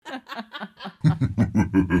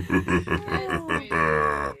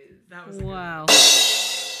That was a good Wow.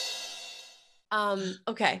 one.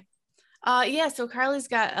 Okay. Yeah, so Carly's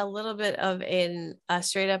got a little bit of a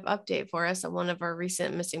straight up update for us on one of our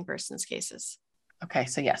recent missing persons cases. Okay,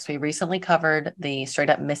 so yes, we recently covered the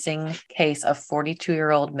straight up missing case of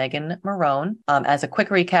 42-year-old Megan Marone. As a quick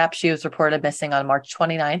recap, she was reported missing on March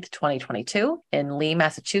 29th, 2022 in Lee,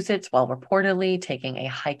 Massachusetts, while reportedly taking a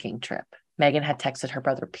hiking trip. Megan had texted her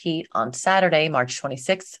brother Pete on Saturday, March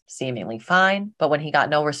 26th, seemingly fine. But when he got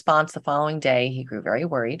no response the following day, he grew very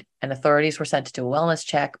worried, and authorities were sent to do a wellness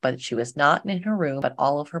check, but she was not in her room, but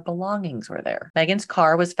all of her belongings were there. Megan's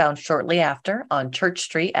car was found shortly after on Church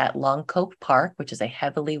Street at Longcope Park, which is a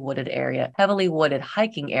heavily wooded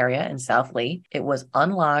hiking area in South Lee. It was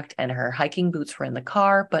unlocked, and her hiking boots were in the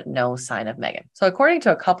car, but no sign of Megan. So according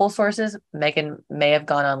to a couple sources, Megan may have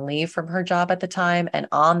gone on leave from her job at the time and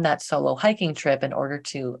on that solo hiking trip in order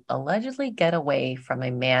to allegedly get away from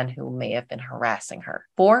a man who may have been harassing her.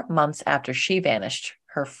 4 months after she vanished,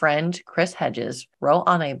 her friend Chris Hedges wrote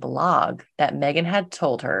on a blog that Megan had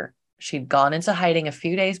told her she'd gone into hiding a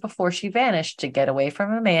few days before she vanished to get away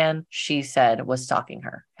from a man she said was stalking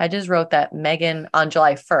her. Hedges wrote that Megan, on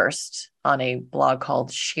July 1st, on a blog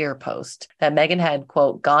called Sheer Post, that Megan had,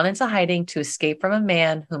 quote, gone into hiding to escape from a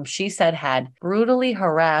man whom she said had brutally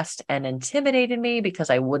harassed and intimidated me because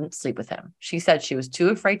I wouldn't sleep with him. She said she was too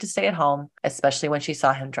afraid to stay at home, especially when she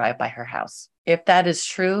saw him drive by her house. If that is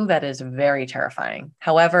true, that is very terrifying.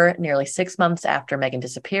 However, nearly 6 months after Megan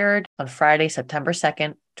disappeared, on Friday, September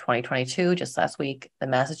 2nd, 2022, just last week, the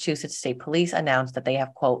Massachusetts State Police announced that they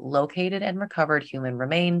have, quote, located and recovered human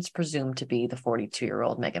remains presumed to be the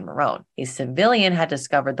 42-year-old Megan Marone. A civilian had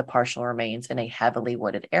discovered the partial remains in a heavily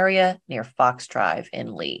wooded area near Fox Drive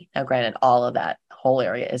in Lee. Now, granted, all of that whole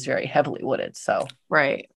area is very heavily wooded, so.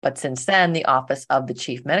 Right. But since then, the Office of the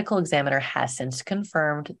Chief Medical Examiner has since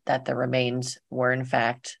confirmed that the remains were, in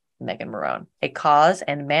fact, Megan Marone. A cause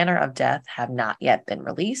and manner of death have not yet been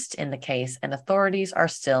released in the case, and authorities are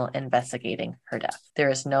still investigating her death.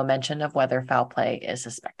 There is no mention of whether foul play is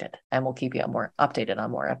suspected, and we'll keep you more updated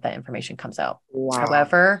on more if that information comes out. Wow.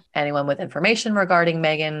 However, anyone with information regarding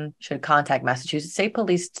Megan should contact Massachusetts State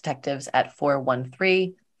Police detectives at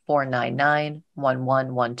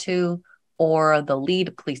 413-499-1112 or the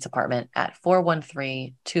Lead Police Department at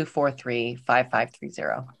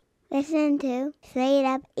 413-243-5530. Listen to Straight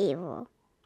Up Evil.